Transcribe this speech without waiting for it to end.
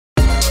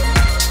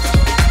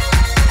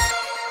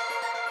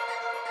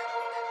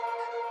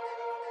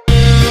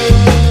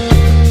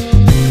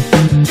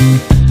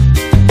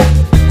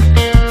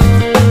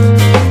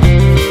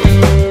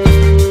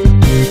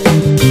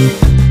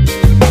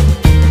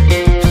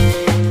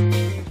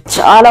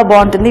చాలా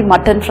బాగుంటుంది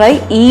mutton fry.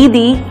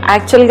 ఇది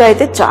యాక్చువల్గా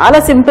అయితే చాలా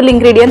సింపుల్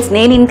ఇంగ్రీడియంట్స్,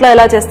 నేను ఇంట్లో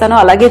ఎలా చేస్తానో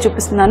అలాగే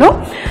చూపిస్తున్నాను.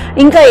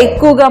 ఇంకా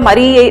ఎక్కువగా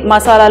మరీ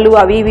మసాలాలు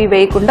అవి ఇవి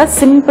వేయకుండా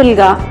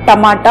సింపుల్గా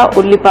టమాటా,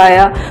 ఉల్లిపాయ,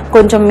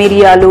 కొంచెం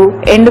మిరియాలు,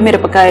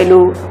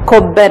 ఎండుమిరపకాయలు,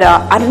 కొబ్బెర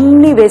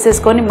అన్నీ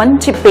వేసేసుకొని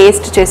మంచి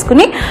పేస్ట్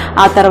చేసుకుని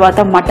ఆ తర్వాత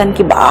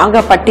మటన్కి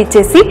బాగా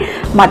పట్టించేసి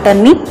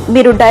మటన్ని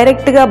మీరు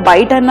డైరెక్ట్గా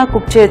బయట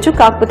కుక్ చేయొచ్చు.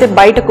 కాకపోతే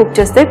బయట కుక్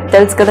చేస్తే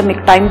తెలుసు కదా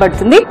మీకు టైం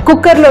పడుతుంది.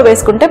 కుక్కర్లో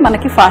వేసుకుంటే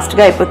మనకి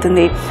ఫాస్ట్గా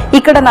అయిపోతుంది.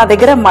 ఇక్కడ నా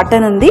దగ్గర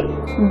మటన్ ఉంది,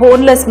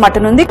 బోన్లెస్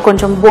మటన్ ఉంది,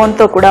 కొంచెం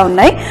బోన్తో కూడా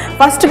ఉన్నాయి.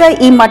 ఫస్ట్గా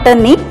ఈ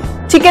మటన్ని,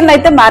 చికెన్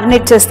అయితే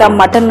మ్యారినేట్ చేస్తాం,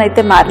 మటన్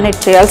అయితే మ్యారినేట్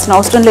చేయాల్సిన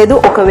అవసరం లేదు.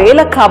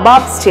 ఒకవేళ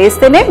కబాబ్స్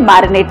చేస్తేనే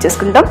మ్యారినేట్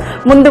చేసుకుంటాం.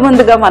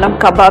 ముందుగా మనం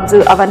కబాబ్స్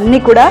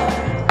అవన్నీ కూడా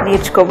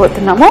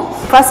నేర్చుకోబోతున్నాము.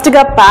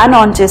 ఫస్ట్గా ప్యాన్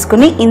ఆన్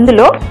చేసుకుని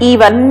ఇందులో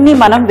ఇవన్నీ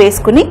మనం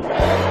వేసుకుని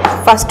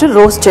ఫస్ట్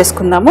రోస్ట్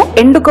చేసుకుందాము.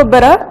 ఎండు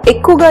కొబ్బర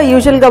ఎక్కువగా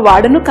యూజువల్గా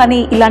వాడను, కానీ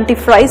ఇలాంటి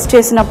ఫ్రైస్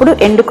చేసినప్పుడు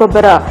ఎండు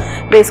కొబ్బర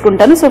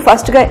వేసుకుంటాను. సో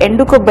ఫస్ట్గా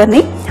ఎండు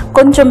కొబ్బరిని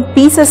కొంచెం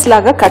పీసెస్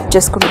లాగా కట్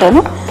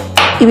చేసుకుంటాను.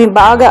 ఇవి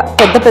బాగా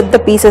పెద్ద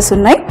పీసెస్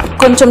ఉన్నాయి.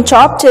 కొంచెం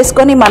చాప్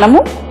చేసుకొని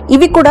మనము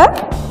ఇవి కూడా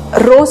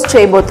రోస్ట్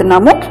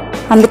చేయబోతున్నాము,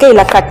 అందుకే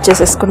ఇలా కట్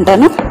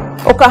చేసేసుకుంటాను.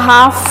 ఒక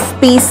హాఫ్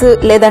పీస్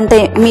లేదంటే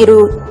మీరు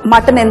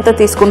మటన్ ఎంత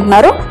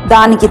తీసుకుంటున్నారో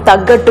దానికి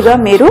తగ్గట్టుగా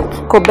మీరు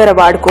కొబ్బరి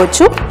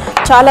వాడుకోవచ్చు.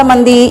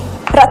 చాలామంది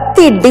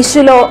ప్రతి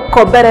డిష్లో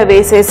కొబ్బరి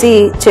వేసేసి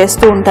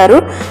చేస్తూ ఉంటారు,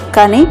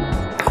 కానీ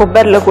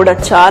కొబ్బరిలో కూడా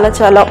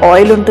చాలా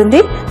ఆయిల్ ఉంటుంది,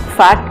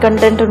 ఫ్యాట్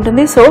కంటెంట్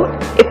ఉంటుంది. సో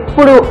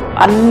ఎప్పుడు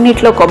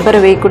అన్నిట్లో కొబ్బరి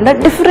వేయకుండా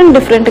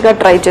డిఫరెంట్గా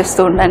ట్రై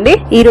చేస్తూ ఉండండి.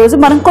 ఈరోజు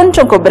మనం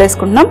కొంచెం కొబ్బరి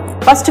వేసుకుంటున్నాం.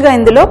 ఫస్ట్గా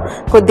ఇందులో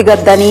కొద్దిగా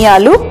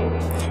ధనియాలు,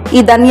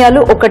 ఈ ధనియాలు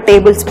 1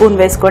 టేబుల్ స్పూన్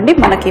వేసుకోండి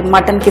మనకి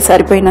మటన్కి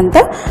సరిపోయినంత.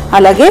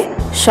 అలాగే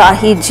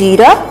షాహీ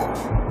జీరా,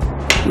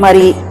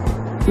 మరి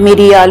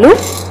మిరియాలు,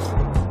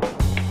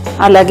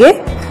 అలాగే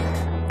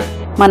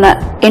మన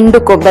ఎండు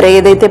కొబ్బరి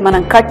ఏదైతే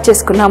మనం కట్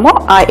చేసుకున్నామో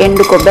ఆ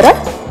ఎండు కొబ్బరి,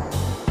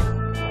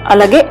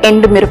 అలాగే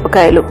ఎండు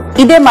మిరపకాయలు.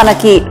 ఇదే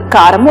మనకి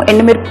కారము,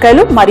 ఎండు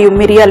మిరపకాయలు మరియు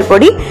మిరియాల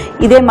పొడి,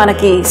 ఇదే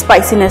మనకి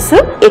స్పైసీనెస్.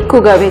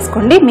 ఎక్కువగా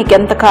వేసుకోండి, మీకు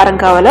ఎంత కారం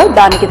కావాలో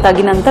దానికి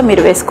తగినంత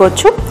మీరు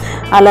వేసుకోవచ్చు.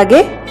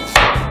 అలాగే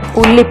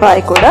ఉల్లిపాయ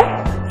కూడా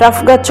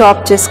రఫ్గా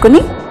చాప్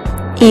చేసుకుని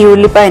ఈ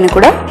ఉల్లిపాయను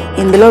కూడా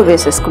ఇందులో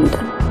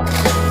వేసేసుకుంటాను.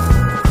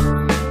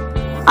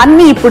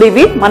 అన్నీ ఇప్పుడు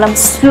ఇవి మనం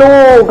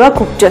స్లోగా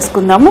కుక్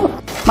చేసుకుందాము,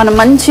 మనం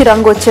మంచి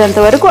రంగు వచ్చేంత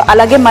వరకు.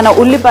 అలాగే మన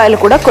ఉల్లిపాయలు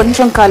కూడా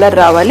కొంచెం కలర్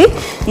రావాలి.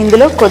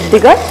 ఇందులో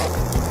కొద్దిగా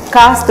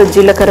కాస్త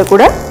జీలకర్ర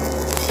కూడా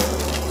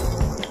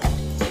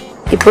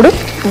ఇప్పుడు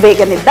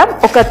వేగనిద్దాం.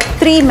 ఒక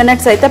 3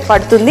 మినిట్స్ అయితే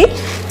పడుతుంది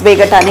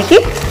వేగటానికి.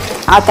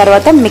 ఆ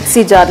తర్వాత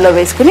మిక్సీ జార్లో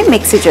వేసుకుని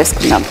మిక్సీ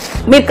చేసుకుందాం.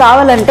 మీరు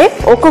కావాలంటే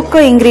ఒక్కొక్క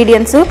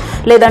ఇంగ్రీడియంట్స్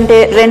లేదంటే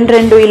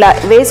రెండు ఇలా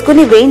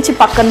వేసుకుని వేయించి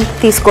పక్కన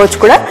తీసుకోవచ్చు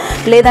కూడా,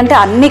 లేదంటే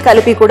అన్నీ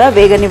కలిపి కూడా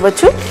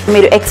వేగనివ్వచ్చు.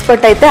 మీరు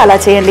ఎక్స్పర్ట్ అయితే అలా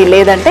చేయండి,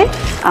 లేదంటే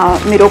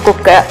మీరు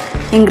ఒక్కొక్క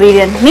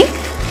ఇంగ్రీడియంట్ని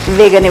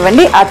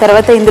వేగనివ్వండి. ఆ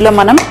తర్వాత ఇందులో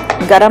మనం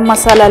గరం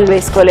మసాలాలు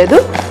వేసుకోలేదు,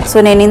 సో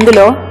నేను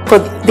ఇందులో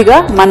కొద్దిగా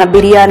మన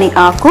బిర్యానీ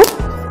ఆకు,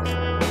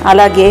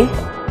 అలాగే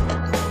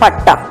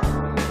పట్టా,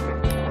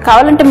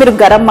 కావాలంటే మీరు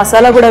గరం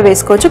మసాలా కూడా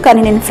వేసుకోవచ్చు, కానీ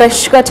నేను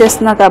ఫ్రెష్గా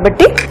చేస్తున్నా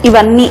కాబట్టి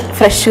ఇవన్నీ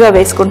ఫ్రెష్గా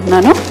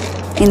వేసుకుంటున్నాను.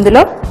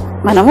 ఇందులో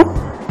మనము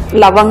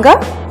లవంగ,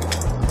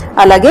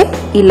 అలాగే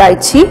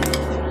ఇలాచీ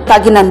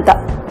తగినంత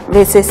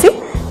వేసేసి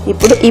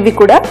ఇప్పుడు ఇవి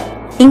కూడా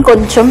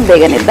ఇంకొంచెం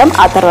వేగనిద్దాం.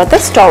 ఆ తర్వాత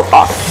స్టవ్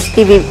ఆఫ్.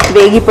 ఇవి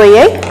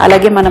వేగిపోయాయి.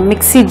 అలాగే మనం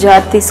మిక్సీ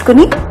జార్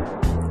తీసుకుని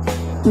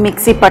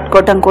మిక్సీ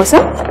పట్టుకోవటం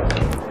కోసం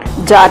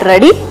జార్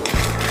రెడీ.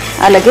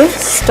 అలాగే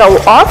స్టవ్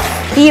ఆఫ్.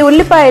 ఈ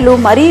ఉల్లిపాయలు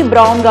మరీ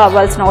బ్రౌన్గా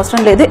అవ్వాల్సిన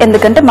అవసరం లేదు,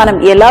 ఎందుకంటే మనం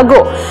ఎలాగో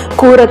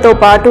కూరతో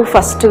పాటు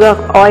ఫస్ట్గా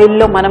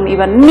ఆయిల్లో మనం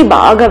ఇవన్నీ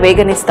బాగా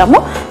వేగనిస్తాము.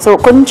 సో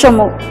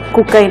కొంచెము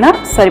కుక్ అయినా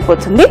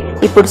సరిపోతుంది.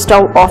 ఇప్పుడు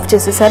స్టవ్ ఆఫ్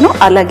చేసేసాను.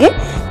 అలాగే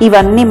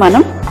ఇవన్నీ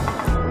మనం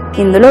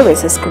ఇందులో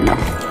వేసేసుకుందాం.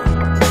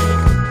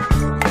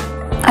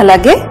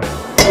 అలాగే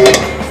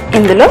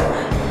ఇందులో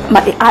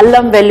మరి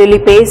అల్లం వెల్లుల్లి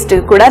పేస్ట్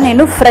కూడా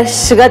నేను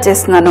ఫ్రెష్గా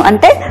చేస్తున్నాను,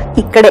 అంటే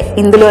ఇక్కడే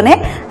ఇందులోనే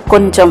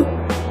కొంచెం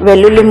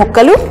వెల్లుల్లి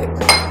ముక్కలు,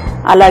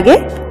 అలాగే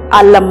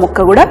అల్లం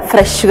ముక్క కూడా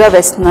ఫ్రెష్గా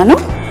వేస్తున్నాను.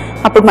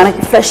 అప్పుడు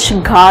మనకి ఫ్రెష్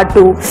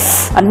ఘాటు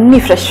అన్నీ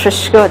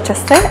ఫ్రెష్గా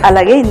వచ్చేస్తాయి.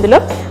 అలాగే ఇందులో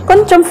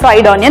కొంచెం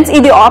ఫ్రైడ్ ఆనియన్స్,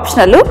 ఇది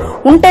ఆప్షనల్,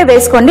 ఉంటే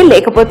వేసుకోండి,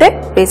 లేకపోతే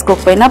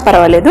వేసుకోకపోయినా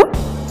పర్వాలేదు.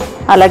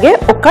 అలాగే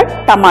ఒక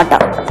టమాటా,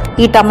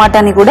 ఈ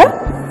టమాటాని కూడా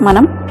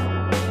మనం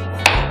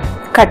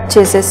కట్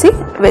చేసేసి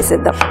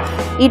వేసేద్దాం.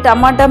 ఈ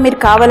టమాటా మీరు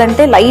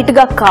కావాలంటే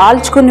లైట్గా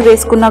కాల్చుకుని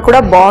వేసుకున్నా కూడా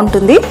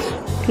బాగుంటుంది,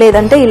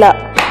 లేదంటే ఇలా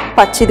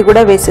పచ్చిది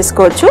కూడా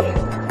వేసేసుకోవచ్చు.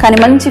 కానీ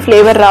మంచి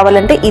ఫ్లేవర్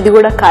రావాలంటే ఇది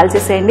కూడా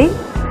కాల్చేసేయండి,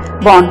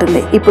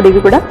 బాగుంటుంది. ఇప్పుడు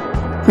ఇవి కూడా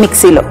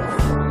మిక్సీలో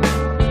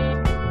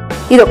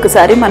ఇది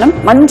ఒక్కసారి మనం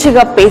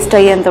మంచిగా పేస్ట్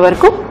అయ్యేంత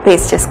వరకు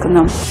పేస్ట్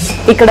చేసుకుందాం.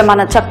 ఇక్కడ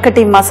మన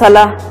చక్కటి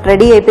మసాలా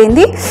రెడీ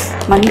అయిపోయింది.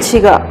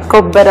 మంచిగా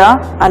కొబ్బరి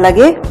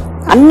అలాగే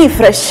అన్నీ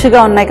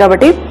ఫ్రెష్గా ఉన్నాయి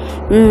కాబట్టి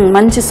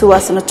మంచి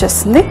సువాసన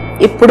వచ్చేస్తుంది.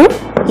 ఇప్పుడు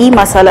ఈ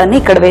మసాలాని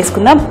ఇక్కడ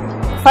వేసుకుందాం.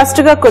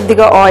 ఫస్ట్గా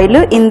కొద్దిగా ఆయిల్,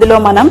 ఇందులో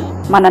మనం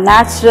మన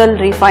న్యాచురల్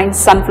రిఫైన్డ్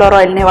సన్ఫ్లవర్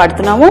ఆయిల్ని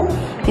వాడుతున్నాము.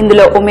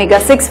 ఇందులో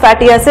omega-6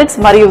 ఫ్యాటీ యాసిడ్స్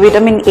మరియు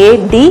విటమిన్ A,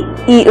 D,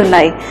 E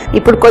ఉన్నాయి.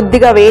 ఇప్పుడు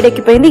కొద్దిగా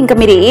వేడెక్కిపోయింది. ఇంకా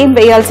మీరు ఏం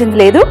వేయాల్సింది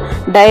లేదు.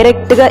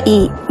 డైరెక్ట్గా ఈ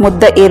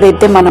ముద్ద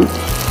ఏదైతే మనం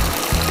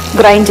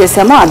గ్రైండ్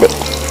చేసామో అదే.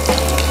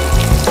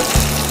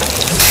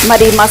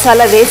 మరి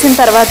మసాలా వేసిన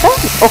తర్వాత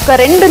ఒక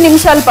 2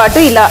 నిమిషాల పాటు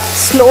ఇలా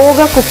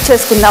స్లోగా కుక్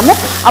చేసుకుందాము.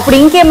 అప్పుడు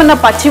ఇంకేమన్నా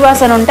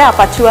పచ్చివాసన ఉంటే ఆ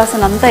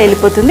పచ్చివాసన అంతా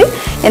వెళ్ళిపోతుంది.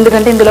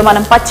 ఎందుకంటే ఇందులో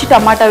మనం పచ్చి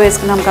టమాటా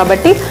వేసుకున్నాం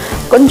కాబట్టి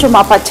కొంచెం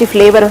ఆ పచ్చి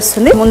ఫ్లేవర్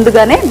వస్తుంది.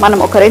 ముందుగానే మనం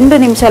ఒక 2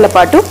 నిమిషాల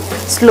పాటు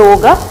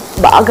స్లోగా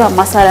బాగా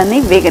మసాలాని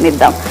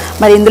వేగనిద్దాం.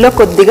 మరి ఇందులో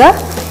కొద్దిగా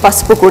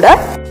పసుపు కూడా.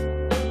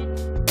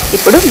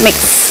 ఇప్పుడు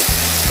మిక్స్.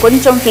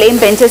 కొంచెం ఫ్లేమ్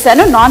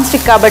పెంచేసాను. నాన్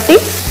స్టిక్ కాబట్టి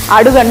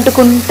అడుగు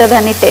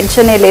అంటుకుంటుందని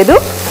టెన్షనే లేదు.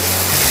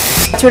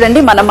 చూడండి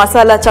మన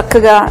మసాలా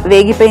చక్కగా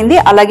వేగిపోయింది.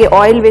 అలాగే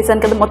ఆయిల్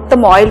వేసాను కదా, మొత్తం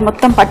ఆయిల్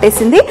మొత్తం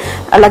పట్టేసింది.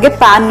 అలాగే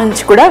ప్యాన్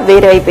నుంచి కూడా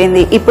వేరే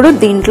అయిపోయింది. ఇప్పుడు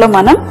దీంట్లో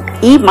మనం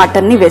ఈ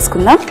మటన్ని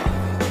వేసుకుందాం.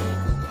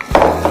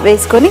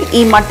 వేసుకొని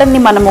ఈ మటన్ని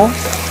మనము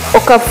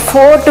ఒక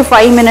 4 to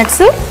 5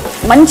 minutes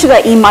మంచిగా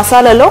ఈ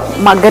మసాలాలో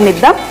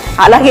మగ్గనిద్దాం.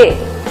 అలాగే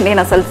నేను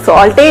అసలు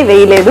సాల్టే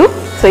వేయలేదు.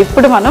 సో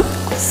ఇప్పుడు మనం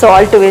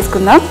సాల్ట్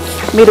వేసుకుందాం.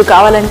 మీరు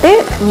కావాలంటే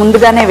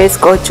ముందుగానే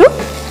వేసుకోవచ్చు.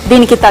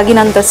 దీనికి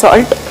తగినంత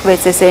సాల్ట్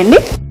వేసేసేయండి.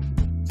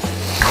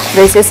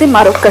 వేసేసి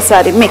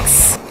మరొక్కసారి మిక్స్.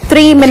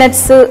 3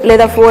 minutes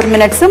లేదా 4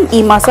 minutes ఈ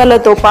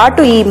మసాలాతో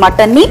పాటు ఈ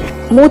మటన్ని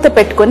మూత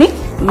పెట్టుకొని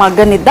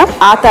మగ్గనిద్దాం.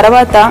 ఆ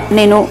తర్వాత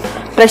నేను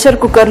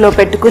ప్రెషర్ కుక్కర్లో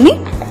పెట్టుకుని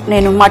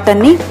నేను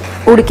మటన్ని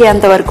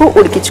ఉడికేంత వరకు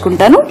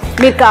ఉడికించుకుంటాను.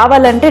 మీరు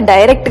కావాలంటే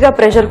డైరెక్ట్గా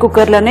ప్రెషర్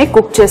కుక్కర్లోనే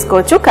కుక్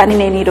చేసుకోవచ్చు. కానీ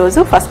నేను ఈరోజు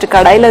ఫస్ట్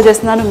కడాయిలో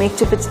చేస్తున్నాను మీకు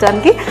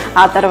చూపించడానికి.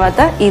 ఆ తర్వాత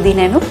ఇది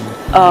నేను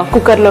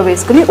కుక్కర్లో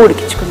వేసుకుని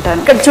ఉడికించుకుంటాను.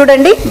 ఇక్కడ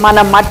చూడండి మన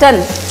మటన్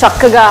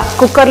చక్కగా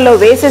కుక్కర్లో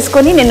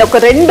వేసేసుకొని నేను ఒక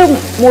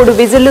 2-3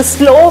 విజిల్లు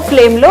స్లో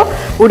ఫ్లేమ్లో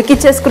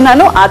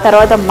ఉడికించేసుకున్నాను. ఆ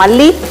తర్వాత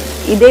మళ్ళీ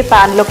ఇదే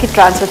ప్యాన్లోకి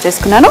ట్రాన్స్ఫర్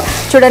చేసుకున్నాను.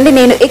 చూడండి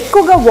నేను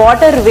ఎక్కువగా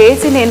వాటర్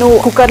వేసి నేను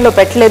కుక్కర్లో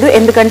పెట్టలేదు.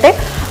 ఎందుకంటే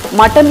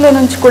మటన్లో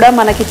నుంచి కూడా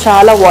మనకి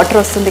చాలా వాటర్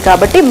వస్తుంది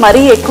కాబట్టి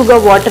మరీ ఎక్కువగా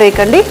వాటర్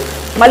వేయకండి.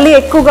 మళ్ళీ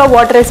ఎక్కువగా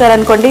వాటర్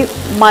వేసారనుకోండి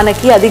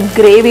మనకి అది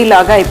గ్రేవీ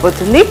లాగా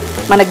అయిపోతుంది.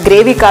 మనకి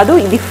గ్రేవీ కాదు,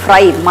 ఇది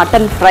ఫ్రై,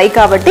 మటన్ ఫ్రై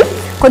కాబట్టి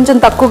కొంచెం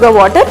తక్కువగా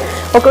వాటర్.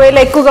 ఒకవేళ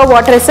ఎక్కువగా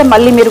వాటర్ వేస్తే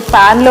మళ్ళీ మీరు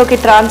ప్యాన్లోకి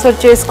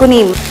ట్రాన్స్ఫర్ చేసుకుని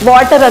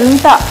వాటర్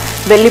అంతా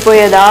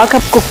వెళ్ళిపోయేదాకా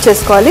కుక్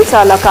చేసుకోవాలి. సో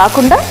అలా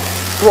కాకుండా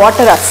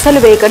వాటర్ అస్సలు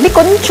వేయకండి.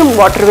 కొంచెం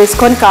వాటర్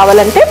వేసుకొని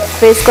కావాలంటే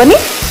వేసుకొని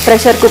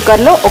ప్రెషర్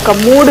కుక్కర్లో ఒక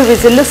 3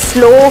 విజిల్లు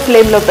స్లో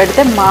ఫ్లేమ్లో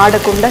పెడితే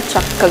మాడకుండా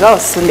చక్కగా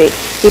వస్తుంది.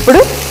 ఇప్పుడు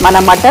మన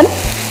మటన్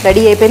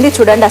రెడీ అయిపోయింది.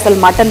 చూడండి అసలు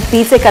మటన్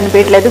పీసే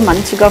కనిపించలేదు.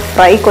 మంచిగా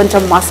ఫ్రై,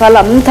 కొంచెం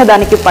మసాలా అంతా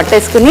దానికి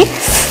పట్టేసుకుని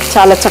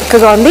చాలా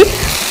చక్కగా ఉంది.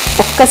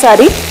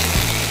 ఒక్కసారి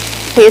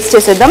టేస్ట్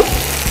చేసేద్దాం.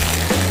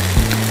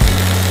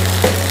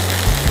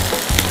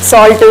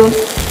 సాల్ట్,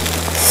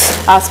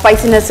 ఆ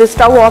స్పైసీనెస్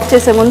స్టవ్ ఆఫ్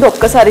చేసే ముందు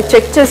ఒక్కసారి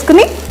చెక్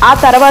చేసుకుని ఆ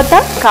తర్వాత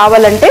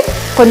కావాలంటే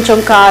కొంచెం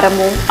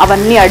కారము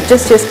అవన్నీ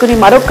అడ్జస్ట్ చేసుకుని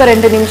మరొక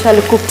 2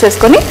 నిమిషాలు కుక్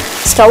చేసుకొని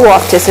స్టవ్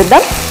ఆఫ్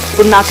చేసేద్దాం.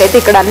 ఇప్పుడు నాకైతే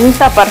ఇక్కడ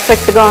అంతా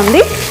పర్ఫెక్ట్గా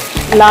ఉంది.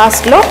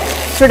 లాస్ట్లో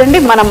చూడండి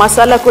మన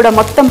మసాలా కూడా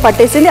మొత్తం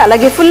పట్టేసింది.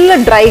 అలాగే ఫుల్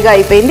డ్రైగా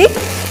అయిపోయింది.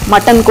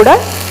 మటన్ కూడా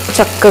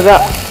చక్కగా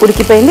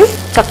ఉడికిపోయింది.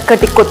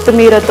 చక్కటి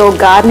కొత్తిమీరతో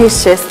గార్నిష్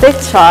చేస్తే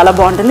చాలా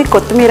బాగుంటుంది.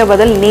 కొత్తిమీర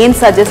బదులు నేను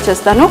సజెస్ట్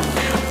చేస్తాను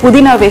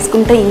పుదీనా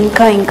వేసుకుంటే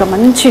ఇంకా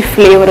మంచి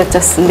ఫ్లేవర్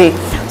వచ్చేస్తుంది.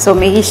 సో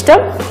మీ ఇష్టం.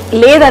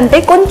 లేదంటే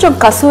కొంచెం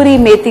కసూరి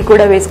మేతి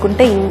కూడా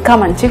వేసుకుంటే ఇంకా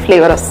మంచి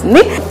ఫ్లేవర్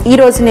వస్తుంది.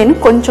 ఈరోజు నేను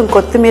కొంచెం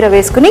కొత్తిమీర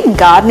వేసుకుని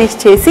గార్నిష్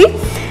చేసి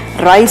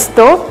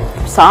రైస్తో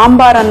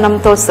సాంబార్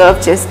అన్నంతో సర్వ్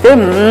చేస్తే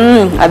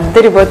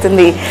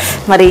అద్దరిపోతుంది.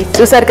 మరి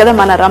చూసారు కదా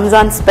మన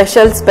Ramzan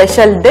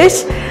special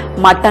dish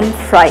mutton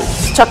fry.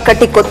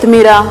 చక్కటి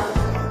కొత్తిమీర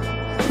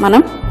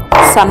మనం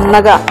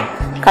సన్నగా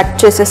కట్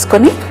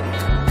చేసేసుకొని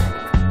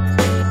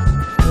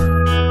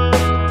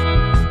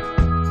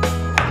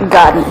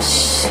గార్నిష్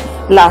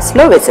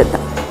లాస్ట్లో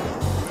వేసేద్దాం.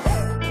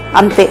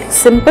 అంతే,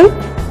 సింపుల్.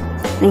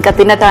 ఇంకా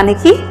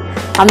తినటానికి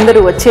అందరూ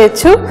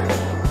వచ్చేయచ్చు,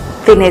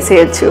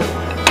 తినేసేయచ్చు.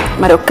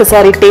 మరి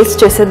ఒక్కసారి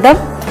టేస్ట్ చేసేద్దాం.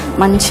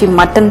 మంచి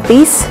మటన్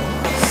పీస్.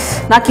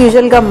 నాకు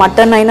యూజువల్గా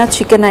మటన్ అయినా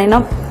చికెన్ అయినా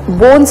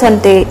బోన్స్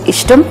అంటే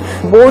ఇష్టం.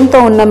 బోన్తో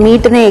ఉన్న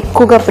మీట్నే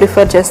ఎక్కువగా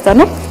ప్రిఫర్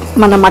చేస్తాను.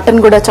 మన మటన్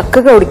కూడా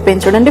చక్కగా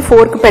ఉడికిపోయింది. చూడండి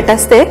ఫోర్క్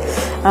పెట్టేస్తే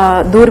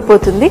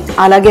దూరిపోతుంది,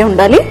 అలాగే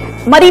ఉండాలి.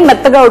 మరీ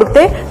మెత్తగా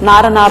ఉడికితే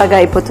నారగా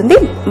అయిపోతుంది.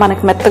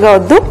 మనకు మెత్తగా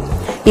వద్దు.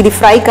 ఇది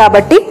ఫ్రై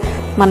కాబట్టి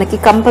మనకి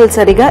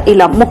కంపల్సరీగా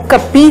ఇలా ముక్క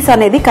పీస్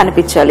అనేది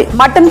కనిపించాలి.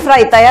 మటన్ ఫ్రై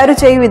తయారు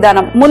చేయు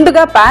విధానం: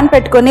 ముందుగా పాన్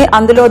పెట్టుకొని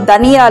అందులో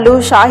ధనియాలు,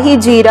 షాహీ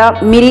జీరా,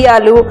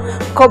 మిరియాలు,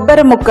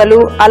 కొబ్బరి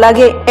ముక్కలు,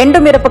 అలాగే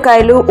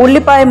ఎండుమిరపకాయలు,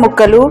 ఉల్లిపాయ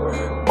ముక్కలు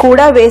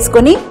కూడా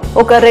వేసుకొని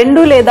ఒక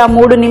 2 లేదా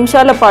 3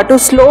 నిమిషాల పాటు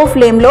స్లో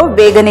ఫ్లేమ్లో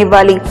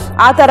వేగనివ్వాలి.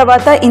 ఆ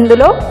తర్వాత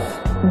ఇందులో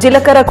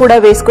జీలకర్ర కూడా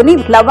వేసుకుని,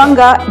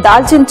 లవంగ,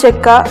 దాల్చిన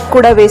చెక్క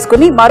కూడా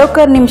వేసుకుని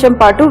మరొక నిమిషం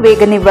పాటు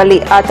వేగనివ్వాలి.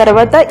 ఆ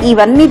తర్వాత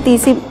ఇవన్నీ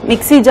తీసి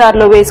మిక్సీ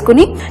జార్లో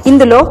వేసుకుని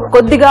ఇందులో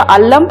కొద్దిగా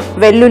అల్లం,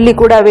 వెల్లుల్లి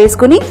కూడా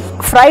వేసుకుని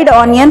ఫ్రైడ్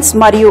ఆనియన్స్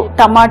మరియు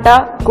టమాటా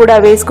కూడా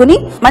వేసుకుని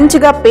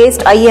మంచిగా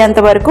పేస్ట్ అయ్యేంత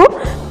వరకు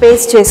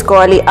పేస్ట్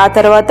చేసుకోవాలి. ఆ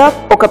తర్వాత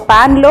ఒక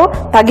పాన్ లో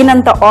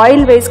తగినంత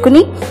ఆయిల్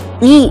వేసుకుని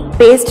ఈ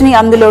పేస్ట్ ని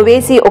అందులో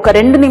వేసి ఒక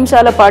 2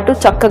 నిమిషాల పాటు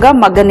చక్కగా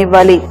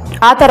మగ్గనివ్వాలి.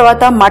 ఆ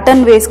తర్వాత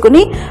మటన్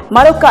వేసుకుని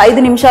మరొక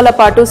 5 నిమిషాల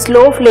పాటు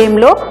స్లో ఫ్లేమ్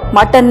లో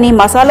మటన్ ని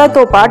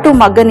మసాలాతో పాటు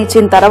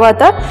మగ్గనిచ్చిన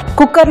తర్వాత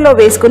కుక్కర్ లో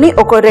వేసుకుని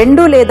ఒక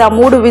 2 లేదా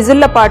 3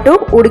 విజిల్ల పాటు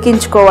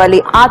ఉడికించుకోవాలి.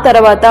 ఆ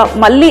తర్వాత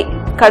మళ్ళీ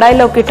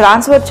కడాయిలోకి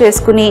ట్రాన్స్ఫర్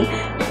చేసుకుని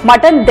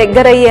మటన్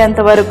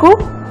దగ్గరయ్యేంత వరకు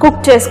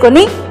కుక్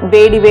చేసుకొని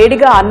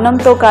వేడివేడిగా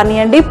అన్నంతో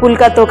కానివ్వండి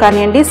పుల్కాతో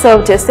కానివ్వండి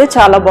సర్వ్ చేస్తే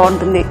చాలా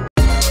బాగుంటుంది.